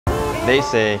They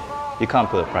say you can't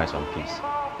put a price on peace.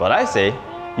 But I say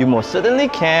you most certainly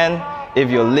can if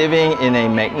you're living in a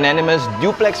magnanimous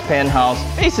duplex penthouse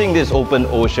facing this open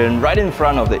ocean right in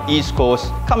front of the East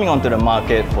Coast, coming onto the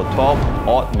market for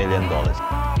 $12 million.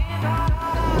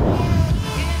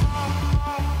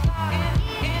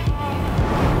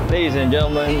 Ladies and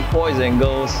gentlemen, boys and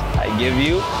girls, I give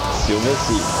you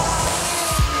Silversea.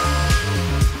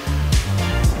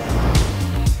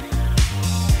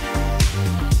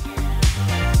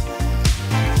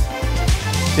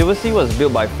 Silversea was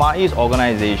built by Far East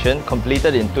Organisation,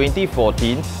 completed in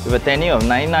 2014 with a tenure of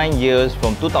 99 years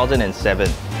from 2007.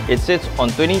 It sits on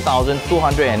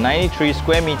 20,293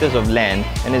 square meters of land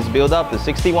and is built up to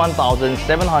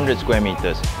 61,700 square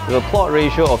meters. With a plot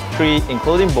ratio of 3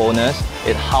 including bonus,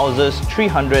 it houses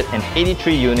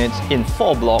 383 units in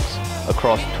 4 blocks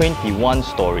across 21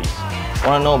 stories.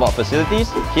 Want to know about facilities?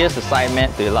 Here's the side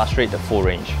map to illustrate the full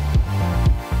range.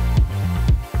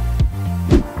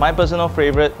 My personal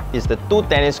favourite is the 2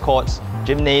 tennis courts,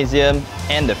 gymnasium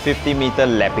and the 50-meter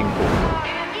lapping pool.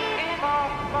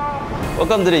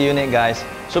 Welcome to the unit, guys.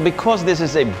 So because this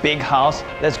is a big house,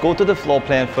 let's go to the floor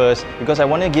plan first because I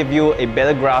want to give you a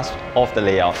better grasp of the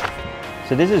layout.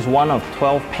 So this is one of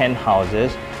 12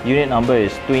 penthouses. Unit number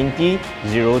is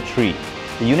 2003.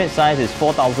 The unit size is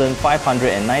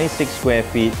 4,596 square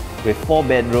feet with 4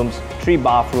 bedrooms, 3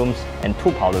 bathrooms and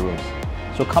 2 powder rooms.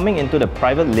 So coming into the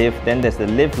private lift, then there's the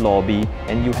lift lobby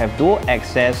and you have dual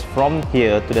access from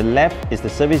here. To the left is the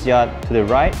service yard, to the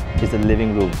right is the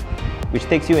living room, which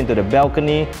takes you into the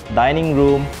balcony, dining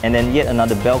room, and then yet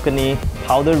another balcony,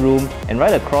 powder room, and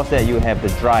right across that you have the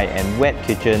dry and wet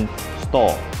kitchen,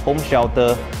 store, home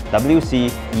shelter, WC,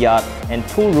 yard, and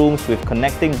 2 rooms with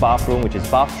connecting bathroom, which is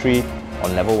bath 3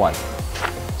 on level 1.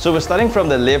 So we're starting from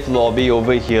the lift lobby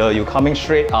over here. You're coming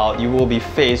straight out, you will be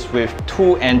faced with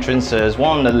 2 entrances.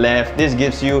 One on the left, this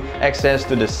gives you access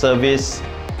to the service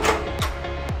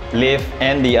lift,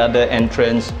 and the other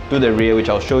entrance to the rear, which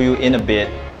I'll show you in a bit.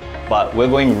 But we're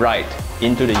going right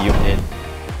into the unit,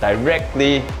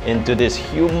 directly into this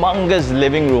humongous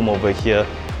living room over here.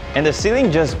 And the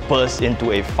ceiling just bursts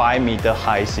into a 5-meter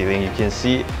high ceiling. You can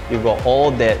see you've got all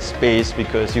that space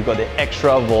because you've got the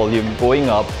extra volume going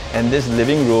up, and this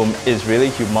living room is really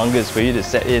humongous for you to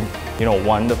set in, you know,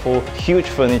 wonderful, huge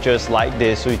furnitures like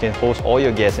this so you can host all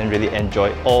your guests and really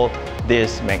enjoy all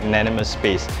this magnanimous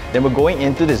space. Then we're going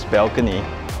into this balcony.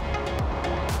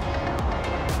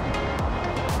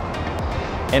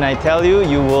 And I tell you,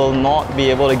 you will not be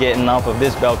able to get enough of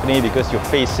this balcony because you're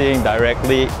facing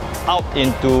directly out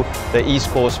into the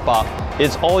East Coast Park.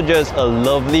 It's all just a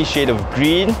lovely shade of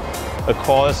green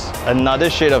across another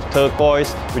shade of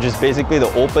turquoise, which is basically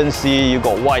the open sea. You've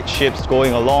got white ships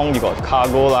going along, you've got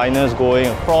cargo liners going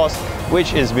across,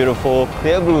 which is beautiful.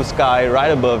 Clear blue sky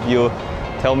right above you.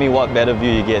 Tell me what better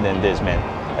view you get than this, man.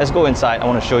 Let's go inside. I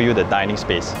want to show you the dining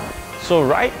space. So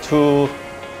right to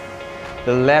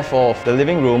the left of the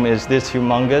living room is this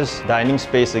humongous dining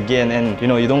space again, and you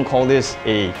know, you don't call this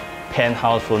a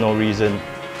penthouse for no reason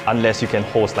unless you can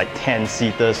host like 10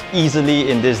 seaters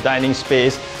easily in this dining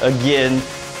space, again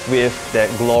with that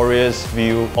glorious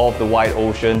view of the wide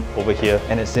ocean over here,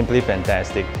 and it's simply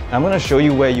fantastic. I'm going to show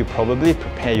you where you probably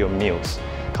prepare your meals.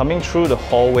 Coming through the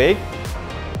hallway,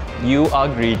 you are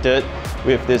greeted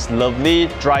with this lovely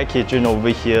dry kitchen over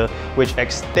here, which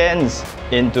extends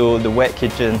into the wet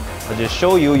kitchen. I'll just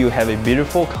show you, you have a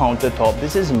beautiful countertop.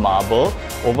 This is marble,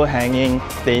 overhanging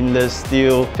stainless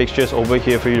steel fixtures over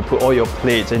here for you to put all your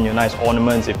plates and your nice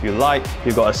ornaments if you like.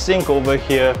 You've got a sink over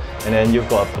here, and then you've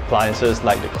got appliances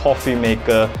like the coffee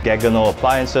maker, diagonal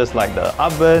appliances like the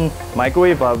oven,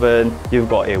 microwave oven. You've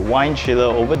got a wine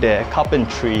chiller over there,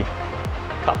 carpentry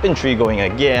going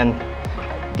again,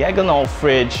 diagonal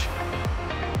fridge.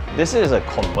 This is a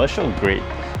commercial grade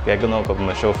diagonal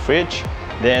commercial fridge.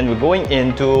 Then we're going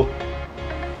into,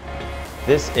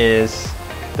 this is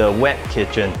the wet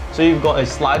kitchen. So you've got a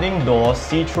sliding door,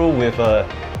 see-through with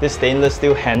this stainless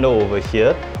steel handle over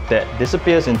here that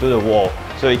disappears into the wall.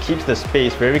 So it keeps the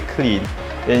space very clean.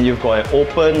 Then you've got an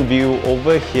open view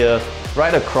over here.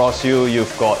 Right across you,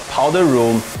 you've got powder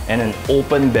room and an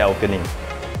open balcony.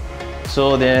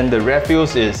 So then the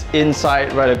refuse is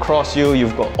inside. Right across you,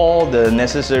 you've got all the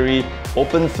necessary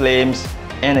open flames,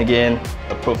 and again,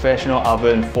 a professional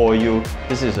oven for you.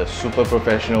 This is a super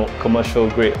professional commercial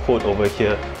grade hood over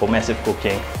here for massive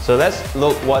cooking. So let's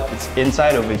look what's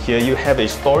inside over here. You have a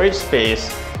storage space,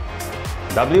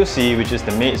 WC, which is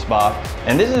the maid's bath,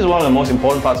 and this is one of the most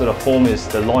important parts of the home, is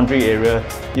the laundry area.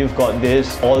 You've got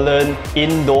this Orlen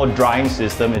indoor drying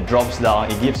system. It drops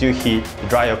down, it gives you heat to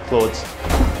dry your clothes.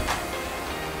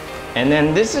 And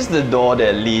then this is the door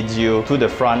that leads you to the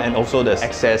front and also the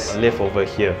access lift over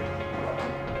here.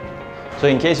 So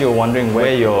in case you're wondering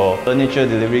where your furniture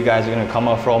delivery guys are going to come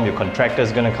up from, your contractor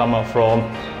is going to come up from,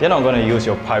 they're not going to use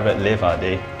your private lift, are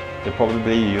they? They're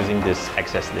probably using this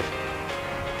access lift.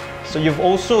 So you've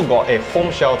also got a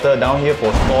home shelter down here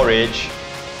for storage.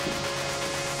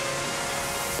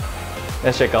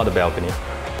 Let's check out the balcony.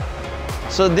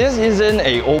 So this isn't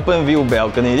an open view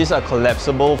balcony. These are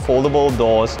collapsible, foldable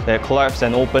doors that collapse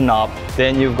and open up.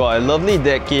 Then you've got a lovely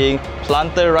decking,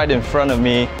 planter right in front of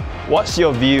me. What's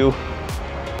your view?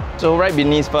 So right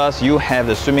beneath us, you have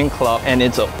the swimming club, and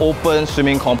it's an open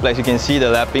swimming complex. You can see the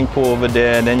lapping pool over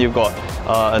there, and then you've got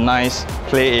a nice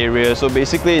play area. So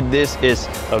basically this is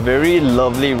a very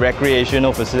lovely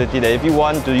recreational facility that if you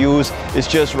want to use, it's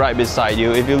just right beside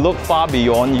you. If you look far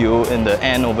beyond you in the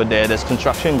end over there, there's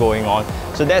construction going on.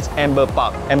 So that's Amber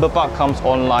Park. Amber Park comes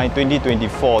online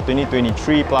 2024,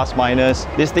 2023 plus minus.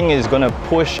 This thing is going to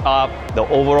push up the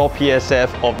overall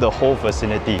PSF of the whole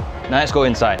vicinity. Now let's go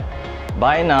inside.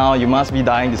 By now, you must be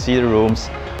dying to see the rooms.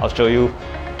 I'll show you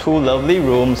two lovely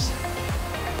rooms.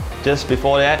 Just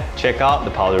before that, check out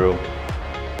the powder room.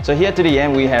 So here to the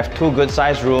end, we have two good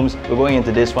sized rooms. We're going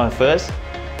into this one first.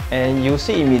 And you'll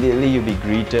see immediately you'll be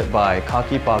greeted by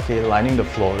khaki parquet lining the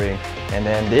flooring. And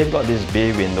then they've got these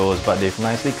bay windows, but they've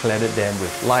nicely cladded them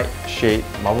with light shade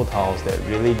marble tiles that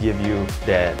really give you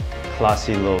that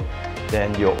classy look.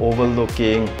 Then you're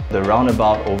overlooking the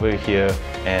roundabout over here,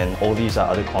 and all these are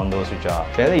other condos which are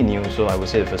fairly new, so I would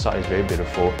say the facade is very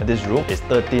beautiful. This room is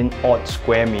 13 odd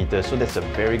square meters, so that's a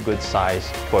very good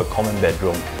size for a common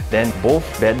bedroom. Then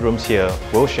both bedrooms here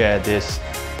will share this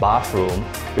bathroom,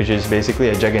 which is basically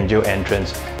a Jack and Jill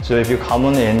entrance. So if you come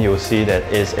on in, you'll see that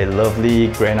it's a lovely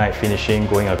granite finishing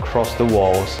going across the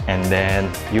walls, and then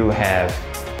you have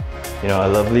a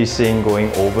lovely sink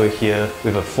going over here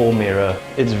with a full mirror.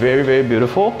 It's very, very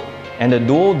beautiful. And the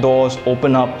dual doors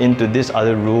open up into this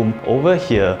other room over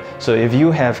here. So if you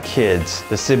have kids,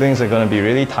 the siblings are going to be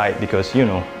really tight because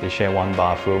they share one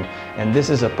bathroom. And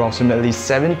this is approximately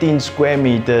 17 square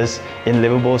meters in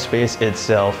livable space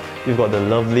itself. You've got the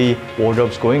lovely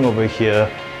wardrobes going over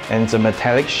here, and it's a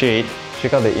metallic shade.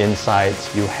 Check out the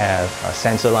insides. You have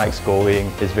sensor lights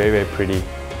going. It's very, very pretty.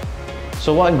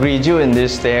 So what greets you in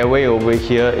this stairway over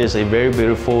here is a very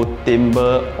beautiful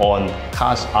timber on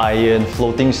cast iron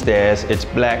floating stairs. It's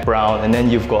black brown, and then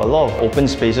you've got a lot of open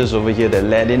spaces over here that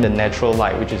let in the natural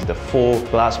light, which is the full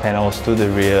glass panels to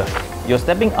the rear. You're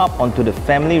stepping up onto the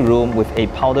family room with a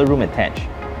powder room attached.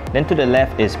 Then to the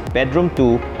left is bedroom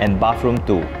 2 and bathroom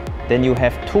 2. Then you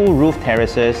have two roof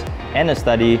terraces and a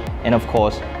study, and of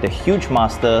course the huge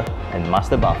master and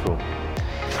master bathroom.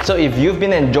 So if you've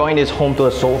been enjoying this home tour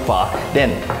so far,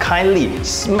 then kindly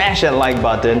smash that like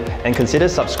button and consider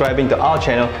subscribing to our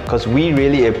channel because we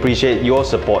really appreciate your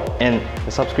support, and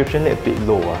the subscription is a bit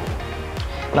lower.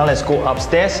 Now let's go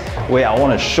upstairs where I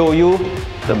want to show you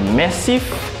the massive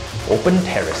open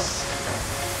terrace.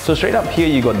 So straight up here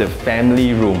you got the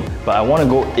family room, but I want to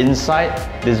go inside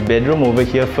this bedroom over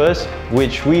here first,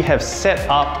 which we have set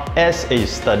up as a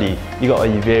study. You got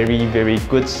a very, very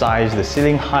good size. The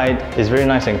ceiling height is very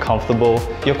nice and comfortable.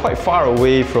 You're quite far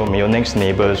away from your next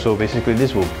neighbor, so basically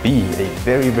this will be a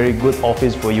very, very good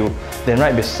office for you. Then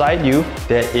right beside you,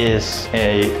 there is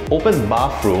an open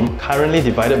bathroom, currently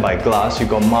divided by glass. You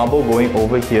got marble going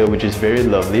over here, which is very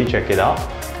lovely. Check it out.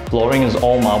 Flooring is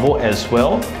all marble as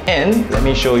well. And let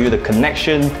me show you the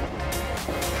connection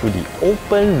through the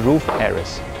open roof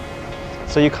terrace.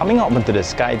 So you're coming up onto the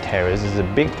sky terrace. There's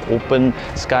a big open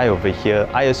sky over here.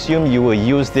 I assume you will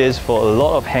use this for a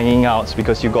lot of hanging outs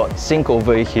because you got sink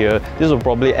over here. This will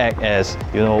probably act as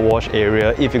wash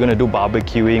area if you're going to do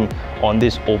barbecuing on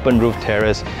this open roof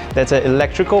terrace. There's an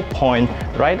electrical point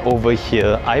right over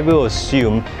here. I will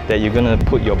assume that you're going to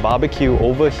put your barbecue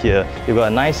over here. You've got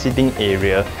a nice sitting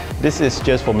area. This is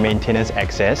just for maintenance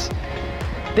access.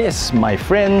 This, my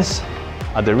friends,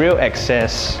 are the real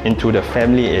access into the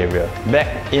family area,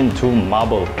 back into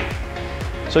marble.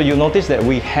 So you'll notice that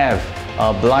we have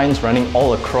blinds running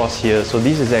all across here. So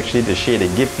this is actually the shade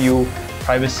that give you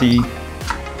privacy.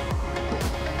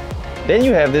 Then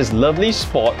you have this lovely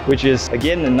spot, which is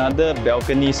again another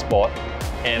balcony spot.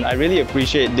 And I really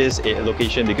appreciate this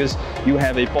location because you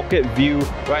have a pocket view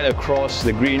right across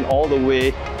the green all the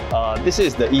way. This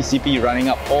is the ECP running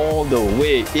up all the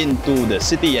way into the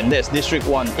city, and that's District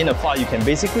 1. In afar, you can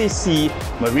basically see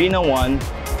Marina 1.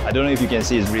 I don't know if you can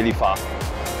see, it's really far.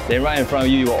 Then right in front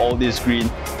of you, you got all this green,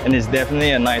 and it's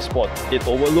definitely a nice spot. It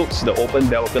overlooks the open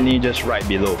balcony just right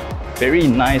below. Very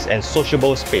nice and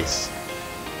sociable space.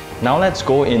 Now let's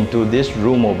go into this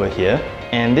room over here.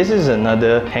 And this is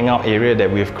another hangout area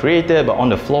that we've created, but on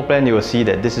the floor plan you will see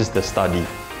that this is the study.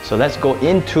 So let's go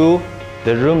into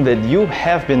the room that you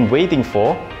have been waiting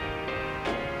for.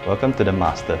 Welcome to the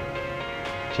master.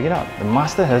 Check it out. The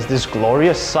master has this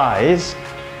glorious size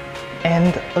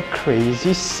and a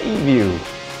crazy sea view.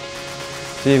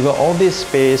 So you've got all this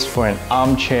space for an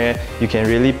armchair. You can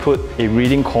really put a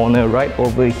reading corner right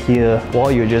over here while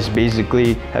you're just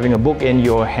basically having a book in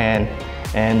your hand,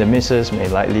 and the missus may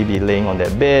likely be laying on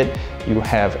that bed. You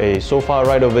have a sofa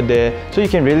right over there, so you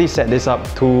can really set this up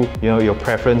to your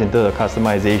preference in terms of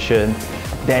customization.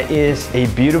 There is a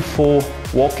beautiful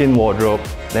walk-in wardrobe.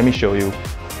 Let me show you.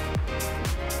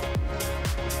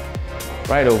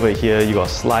 Right over here, you got a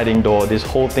sliding door. This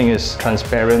whole thing is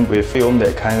transparent with film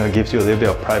that kind of gives you a little bit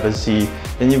of privacy.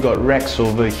 Then you've got racks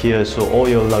over here, so all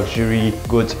your luxury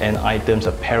goods and items,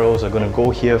 apparels are going to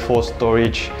go here for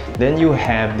storage. Then you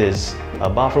have this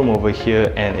bathroom over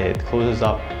here, and it closes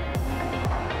up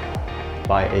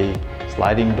by a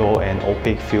sliding door and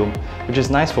opaque film, which is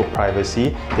nice for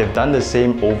privacy. They've done the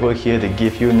same over here to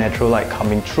give you natural light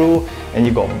coming through, and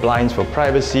you've got blinds for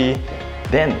privacy.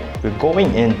 Then we're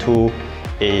going into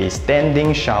a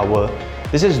standing shower.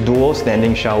 This is dual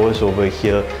standing showers over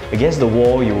here. Against the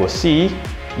wall you will see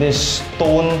this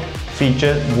stone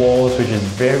featured walls, which is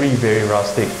very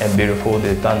rustic and beautiful.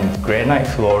 They've done granite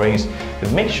floorings to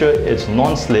make sure it's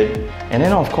non-slip. And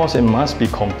then of course it must be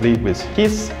complete with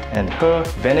his and her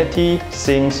vanity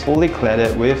sinks, fully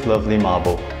cladded with lovely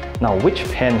marble. Now, which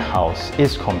penthouse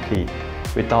is complete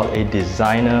without a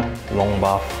designer long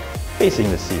bath facing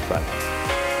the seafront?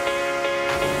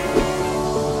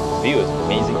 View is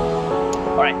amazing.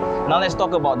 Alright, now let's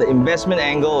talk about the investment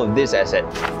angle of this asset.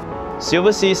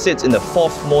 Silversea sits in the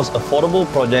 4th most affordable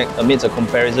project amidst a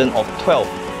comparison of 12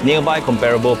 nearby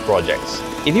comparable projects.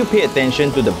 If you pay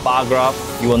attention to the bar graph,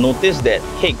 you will notice that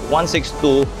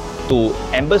Ep.162 to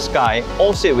Amber Sky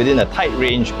all sit within a tight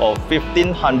range of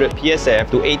 1500 PSF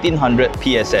to 1800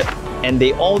 PSF. And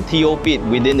they all TOP'd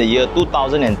within the year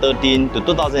 2013 to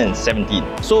 2017.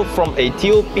 So from a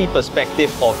TOP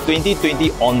perspective of 2020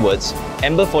 onwards,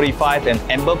 Amber 45 and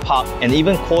Amber Park and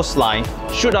even Coastline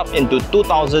shoot up into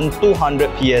 2200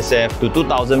 PSF to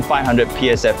 2500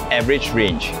 PSF average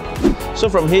range. So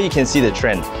from here you can see the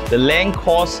trend. The land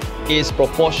cost is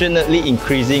proportionately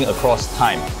increasing across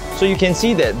time. So you can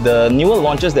see that the newer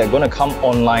launches that are going to come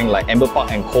online, like Amber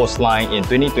Park and Coastline in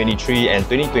 2023 and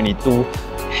 2022,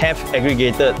 have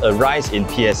aggregated a rise in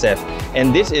PSF,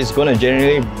 and this is going to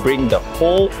generally bring the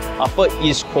whole Upper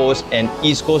East Coast and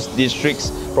East Coast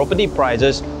districts property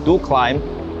prices to climb,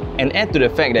 and add to the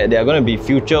fact that there are going to be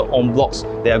future en blocs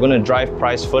that are going to drive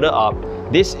price further up.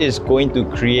 This is going to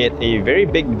create a very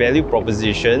big value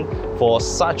proposition for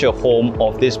such a home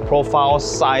of this profile,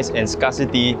 size and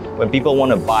scarcity when people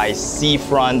want to buy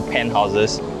seafront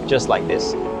penthouses just like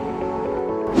this.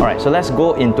 Alright, so let's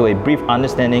go into a brief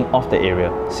understanding of the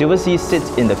area. Silversea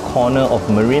sits in the corner of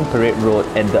Marine Parade Road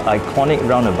at the iconic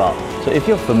roundabout. So if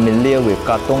you're familiar with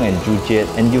Katong and Joo Chiat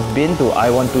and you've been to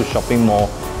I12 shopping mall,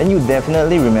 then you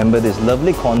definitely remember this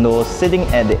lovely condo sitting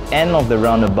at the end of the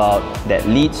roundabout that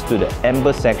leads to the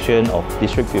Amber section of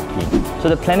District 15. So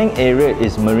the planning area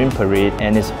is Marine Parade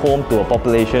and is home to a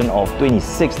population of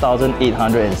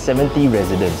 26,870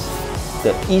 residents.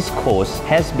 The East Coast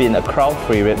has been a crowd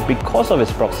favorite because of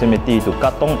its proximity to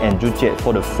Katong and Joo Chiat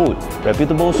for the food,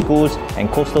 reputable schools, and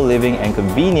coastal living and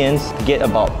convenience to get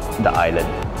about the island.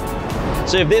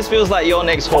 So if this feels like your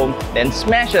next home, then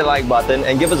smash that like button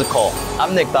and give us a call.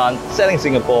 I'm Nick Tan, selling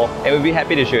Singapore, and we'll be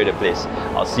happy to show you the place.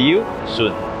 I'll see you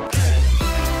soon.